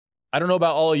I don't know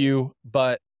about all of you,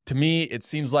 but to me, it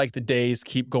seems like the days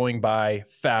keep going by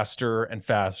faster and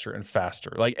faster and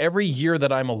faster. Like every year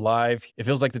that I'm alive, it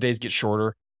feels like the days get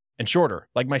shorter and shorter.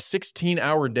 Like my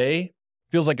 16-hour day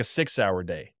feels like a 6-hour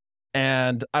day.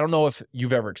 And I don't know if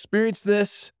you've ever experienced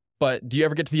this, but do you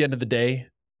ever get to the end of the day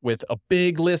with a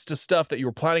big list of stuff that you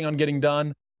were planning on getting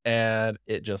done and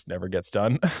it just never gets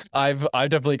done? I've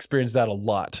definitely experienced that a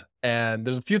lot. And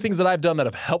there's a few things that I've done that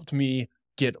have helped me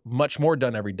get much more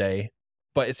done every day.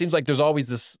 But it seems like there's always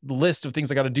this list of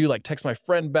things I got to do, like text my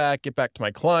friend back, get back to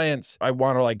my clients. I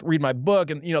want to like read my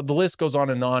book, and the list goes on,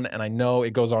 and I know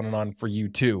it goes on and on for you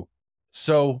too.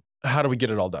 So how do we get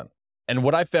it all done? And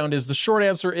what I found is the short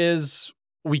answer is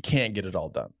we can't get it all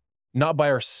done. Not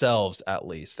by ourselves, at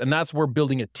least. And that's where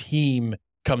building a team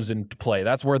comes into play.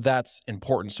 That's where that's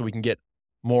important, so we can get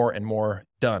more and more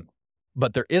done.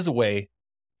 But there is a way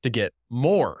to get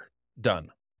more done.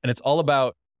 And it's all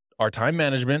about our time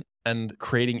management and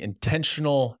creating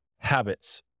intentional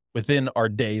habits within our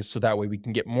days so that way we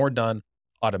can get more done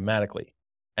automatically.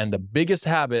 And the biggest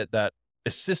habit that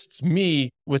assists me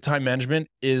with time management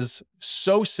is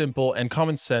so simple and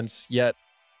common sense, yet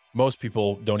most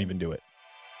people don't even do it.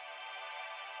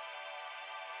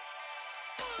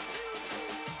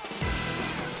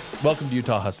 Welcome to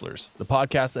Utah Hustlers, the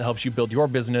podcast that helps you build your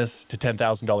business to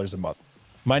 $10,000 a month.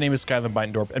 My name is Skylan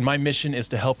Beintendorp, and my mission is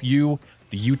to help you,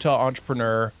 the Utah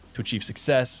entrepreneur, to achieve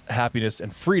success, happiness,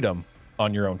 and freedom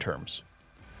on your own terms.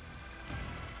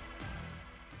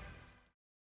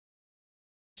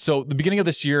 So, the beginning of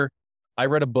this year, I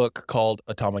read a book called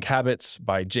Atomic Habits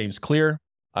by James Clear.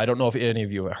 I don't know if any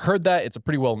of you have heard that. It's a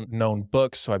pretty well-known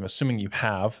book, so I'm assuming you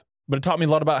have. But it taught me a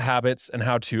lot about habits and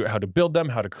how to build them,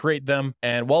 how to create them.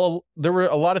 And while there were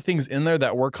a lot of things in there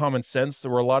that were common sense,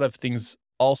 there were a lot of things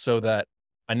also that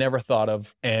I never thought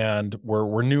of and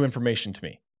were new information to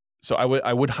me. So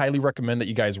I would highly recommend that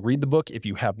you guys read the book if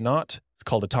you have not. It's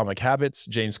called Atomic Habits,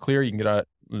 James Clear. You can get it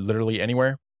literally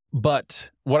anywhere.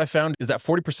 But what I found is that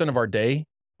 40% of our day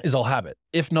is all habit,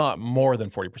 if not more than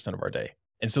 40% of our day.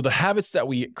 And so the habits that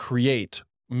we create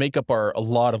make up a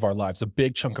lot of our lives, a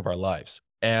big chunk of our lives.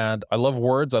 And I love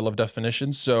words, I love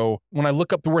definitions. So when I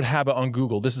look up the word habit on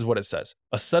Google, this is what it says: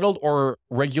 a settled or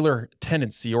regular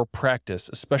tendency or practice,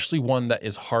 especially one that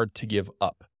is hard to give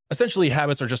up. Essentially,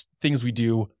 habits are just things we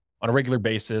do on a regular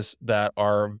basis that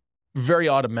are very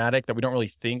automatic, that we don't really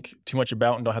think too much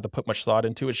about and don't have to put much thought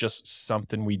into. It's just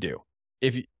something we do.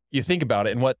 If you think about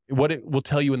it, and what it will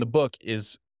tell you in the book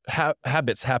is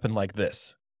habits happen like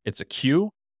this. It's a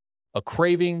cue, a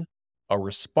craving, a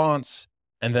response,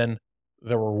 and then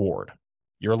the reward.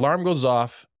 Your alarm goes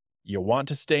off, you want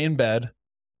to stay in bed,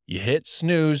 you hit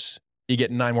snooze, you get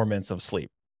 9 more minutes of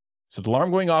sleep. So the alarm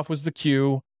going off was the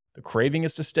cue, the craving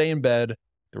is to stay in bed,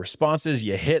 the response is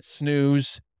you hit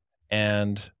snooze,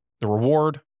 and the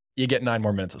reward, you get 9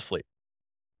 more minutes of sleep.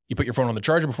 You put your phone on the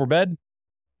charger before bed,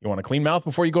 you want a clean mouth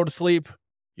before you go to sleep,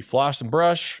 you floss and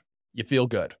brush, you feel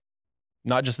good.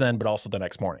 Not just then, but also the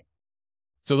next morning.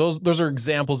 So those are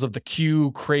examples of the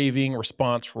cue, craving,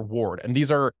 response, reward. And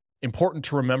these are important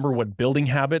to remember when building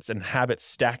habits and habit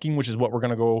stacking, which is what we're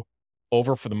going to go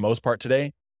over for the most part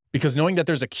today. Because knowing that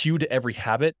there's a cue to every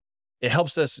habit, it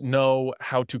helps us know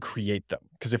how to create them.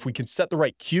 Because if we can set the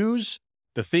right cues,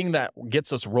 the thing that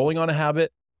gets us rolling on a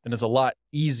habit, then it's a lot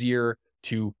easier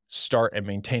to start and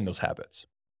maintain those habits.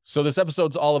 So this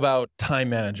episode's all about time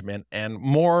management, and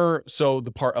more so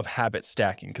the part of habit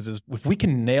stacking. Because if we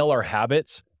can nail our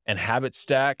habits and habit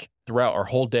stack throughout our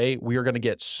whole day, we are going to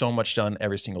get so much done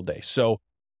every single day. So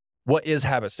what is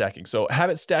habit stacking? So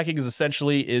habit stacking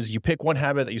is you pick one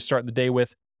habit that you start the day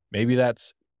with. Maybe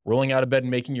that's rolling out of bed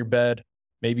and making your bed.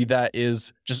 Maybe that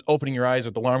is just opening your eyes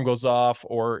or the alarm goes off,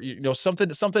 or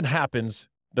something happens.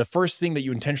 The first thing that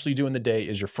you intentionally do in the day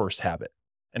is your first habit.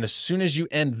 And as soon as you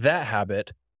end that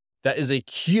habit, that is a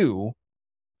cue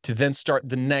to then start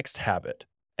the next habit.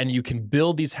 And you can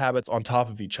build these habits on top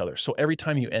of each other. So every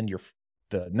time you end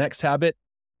the next habit,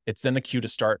 it's then a cue to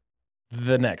start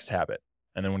the next habit.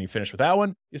 And then when you finish with that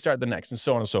one, you start the next, and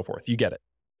so on and so forth. You get it.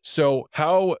 So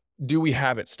how do we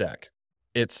habit stack?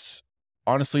 It's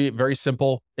honestly very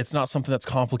simple. It's not something that's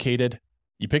complicated.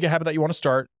 You pick a habit that you want to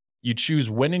start. You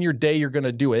choose when in your day you're going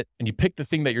to do it. And you pick the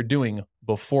thing that you're doing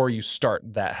before you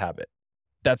start that habit.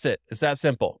 That's it. It's that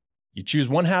simple. You choose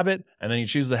one habit, and then you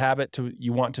choose the habit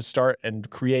you want to start and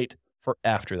create for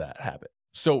after that habit.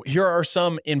 So here are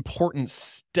some important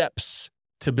steps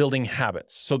to building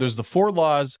habits. So there's the 4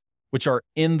 laws, which are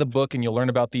in the book, and you'll learn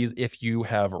about these. If you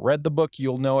have read the book,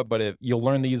 you'll know it, but you'll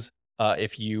learn these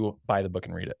if you buy the book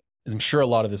and read it. I'm sure a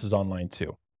lot of this is online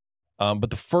too.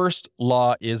 But the first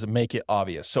law is make it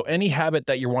obvious. So any habit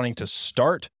that you're wanting to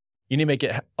start, you need to make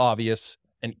it obvious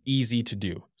and easy to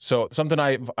do. So something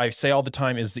I say all the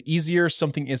time is the easier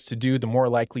something is to do, the more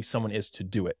likely someone is to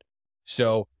do it.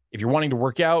 So if you're wanting to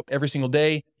work out every single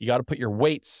day, you got to put your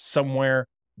weights somewhere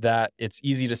that it's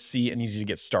easy to see and easy to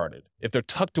get started. If they're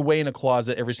tucked away in a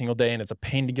closet every single day and it's a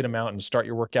pain to get them out and start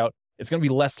your workout, it's going to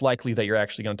be less likely that you're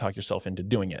actually going to talk yourself into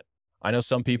doing it. I know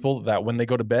some people that when they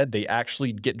go to bed, they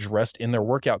actually get dressed in their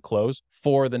workout clothes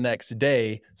for the next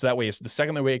day. So that way, the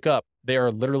second they wake up, they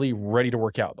are literally ready to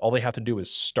work out. All they have to do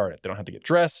is start it. They don't have to get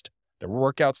dressed. Their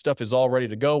workout stuff is all ready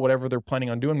to go, whatever they're planning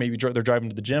on doing. Maybe they're driving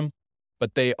to the gym,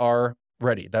 but they are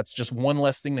ready. That's just one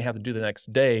less thing they have to do the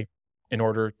next day in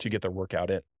order to get their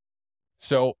workout in.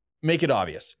 So make it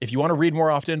obvious. If you want to read more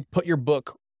often, put your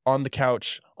book on the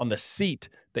couch, on the seat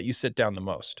that you sit down the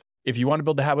most. If you want to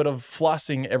build the habit of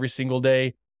flossing every single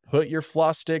day, put your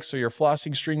floss sticks or your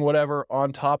flossing string, whatever,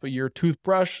 on top of your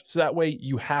toothbrush. So that way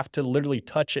you have to literally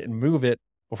touch it and move it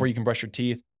before you can brush your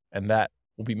teeth. And that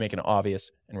will be making it obvious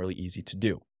and really easy to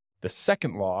do. The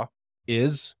second law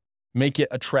is make it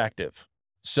attractive.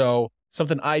 So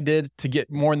something I did to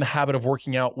get more in the habit of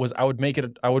working out was I would make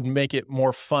it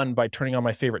more fun by turning on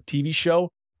my favorite TV show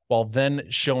while then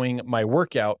showing my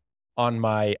workout on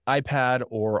my iPad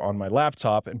or on my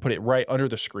laptop and put it right under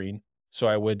the screen. So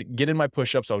I would get in my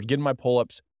push-ups, I would get in my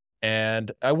pull-ups,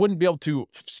 and I wouldn't be able to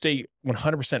stay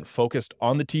 100% focused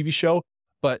on the TV show.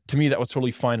 But to me, that was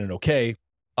totally fine and okay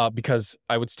because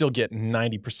I would still get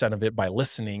 90% of it by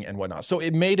listening and whatnot. So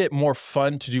it made it more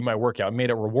fun to do my workout. It made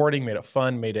it rewarding, made it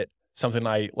fun, made it something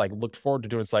I looked forward to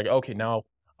doing. It's like, okay, now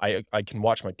I can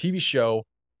watch my TV show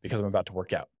because I'm about to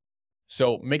work out.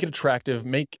 So make it attractive,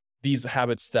 make these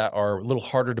habits that are a little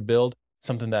harder to build,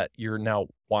 something that you're now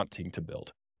wanting to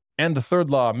build. And the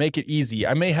third law, make it easy.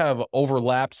 I may have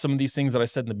overlapped some of these things that I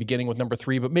said in the beginning with number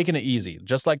 3, but making it easy.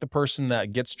 Just like the person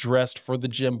that gets dressed for the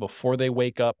gym before they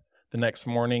wake up the next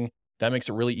morning, that makes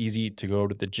it really easy to go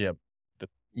to the gym.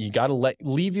 You got to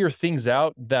leave your things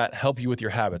out that help you with your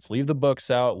habits. Leave the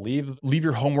books out, leave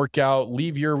your homework out,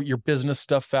 leave your business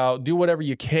stuff out, do whatever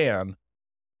you can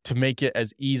to make it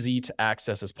as easy to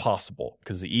access as possible.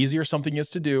 Because the easier something is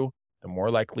to do, the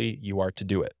more likely you are to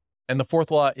do it. And the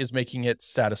fourth law is making it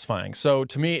satisfying. So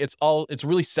to me, it's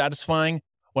really satisfying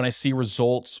when I see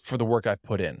results for the work I've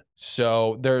put in.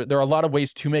 So there are a lot of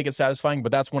ways to make it satisfying,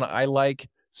 but that's one I like.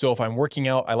 So if I'm working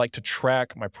out, I like to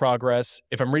track my progress.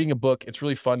 If I'm reading a book, it's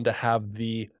really fun to have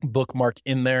the bookmark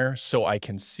in there so I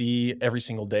can see every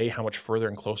single day how much further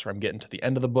and closer I'm getting to the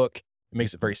end of the book. It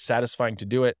makes it very satisfying to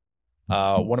do it.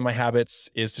 One of my habits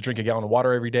is to drink a gallon of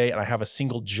water every day, and I have a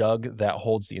single jug that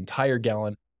holds the entire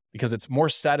gallon because it's more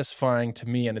satisfying to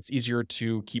me and it's easier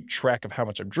to keep track of how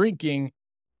much I'm drinking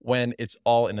when it's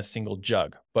all in a single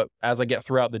jug. But as I get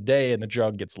throughout the day and the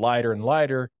jug gets lighter and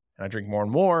lighter and I drink more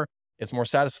and more, it's more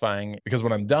satisfying because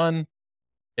when I'm done,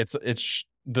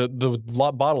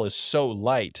 the bottle is so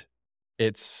light.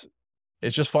 It's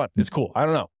just fun. It's cool. I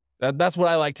don't know. That's what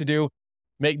I like to do.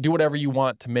 Do whatever you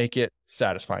want to make it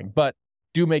satisfying, but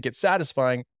do make it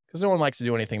satisfying because no one likes to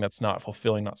do anything that's not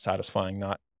fulfilling, not satisfying,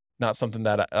 not something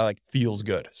that like feels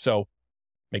good. So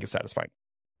make it satisfying.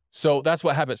 So that's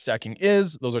what habit stacking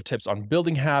is. Those are tips on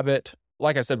building habit.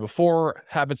 Like I said before,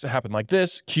 habits that happen like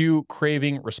this: cue,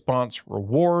 craving, response,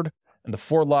 reward. And the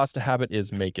 4 laws to habit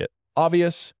is make it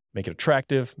obvious, make it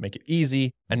attractive, make it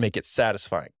easy, and make it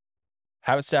satisfying.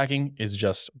 Habit stacking is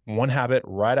just one habit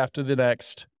right after the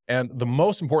next. And the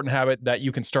most important habit that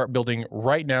you can start building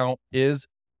right now is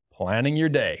planning your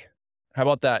day. How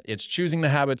about that? It's choosing the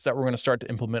habits that we're going to start to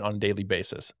implement on a daily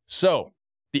basis. So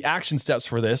the action steps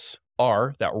for this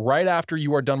are that right after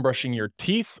you are done brushing your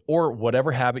teeth or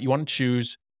whatever habit you want to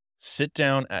choose, sit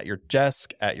down at your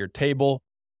desk, at your table,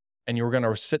 and you're going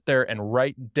to sit there and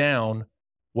write down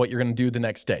what you're going to do the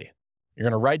next day. You're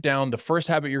going to write down the first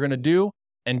habit you're going to do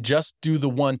and just do the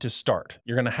one to start.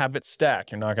 You're going to have it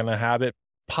stack. You're not going to have it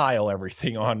pile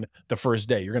everything on the first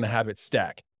day. You're going to have it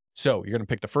stack. So you're going to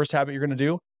pick the first habit you're going to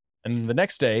do. And the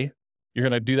next day, you're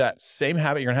going to do that same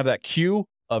habit. You're going to have that cue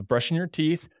of brushing your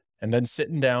teeth and then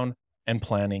sitting down and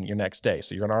planning your next day.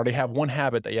 So you're going to already have one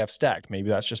habit that you have stacked. Maybe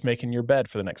that's just making your bed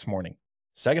for the next morning.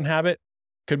 Second habit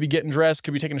could be getting dressed,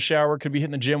 could be taking a shower, could be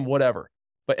hitting the gym, whatever.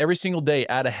 But every single day,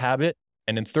 add a habit.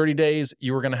 And in 30 days,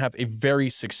 you are going to have a very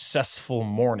successful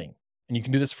morning. And you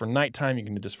can do this for nighttime. You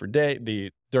can do this for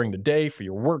during the day, for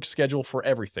your work schedule, for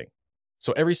everything.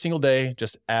 So every single day,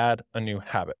 just add a new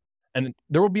habit. And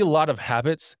there will be a lot of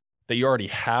habits that you already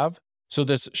have. So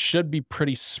this should be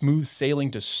pretty smooth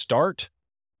sailing to start.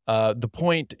 The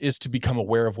point is to become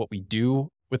aware of what we do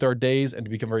with our days and to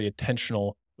become very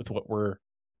intentional with what we're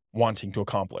wanting to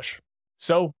accomplish.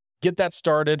 So get that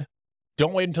started.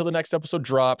 Don't wait until the next episode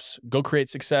drops. Go create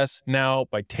success now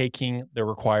by taking the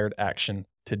required action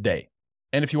today.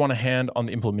 And if you want a hand on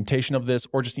the implementation of this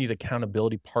or just need an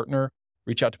accountability partner,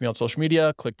 reach out to me on social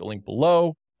media, click the link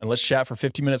below, and let's chat for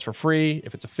 15 minutes for free.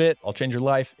 If it's a fit, I'll change your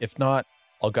life. If not,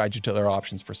 I'll guide you to other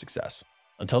options for success.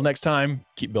 Until next time,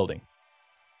 keep building.